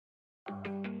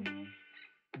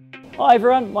Hi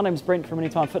everyone, my name is Brent from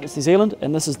Anytime Fitness New Zealand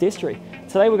and this is Destry.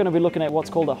 Today we're going to be looking at what's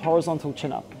called a horizontal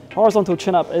chin-up. Horizontal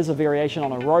chin-up is a variation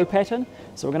on a row pattern,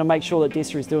 so we're going to make sure that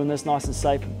Destry is doing this nice and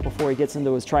safe before he gets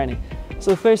into his training.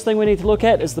 So the first thing we need to look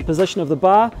at is the position of the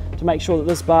bar to make sure that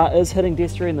this bar is hitting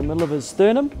Destry in the middle of his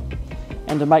sternum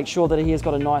and to make sure that he has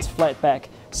got a nice flat back.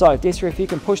 So Destry, if you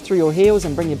can push through your heels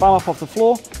and bring your bum up off the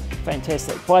floor,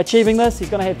 fantastic. By achieving this, he's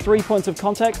going to have 3 points of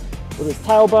contact with his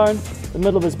tailbone, the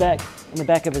middle of his back and the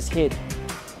back of his head.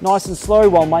 Nice and slow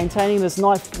while maintaining this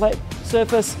nice flat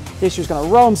surface. Destry's going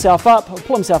to roll himself up, or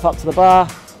pull himself up to the bar.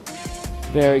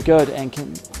 Very good, and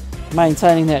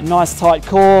maintaining that nice tight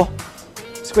core,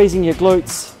 squeezing your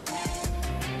glutes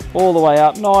all the way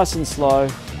up, nice and slow.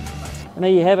 And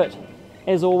there you have it.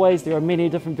 As always, there are many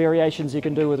different variations you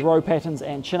can do with row patterns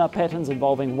and chin-up patterns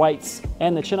involving weights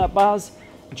and the chin-up bars.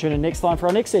 And tune in next time for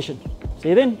our next session. See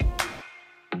you then.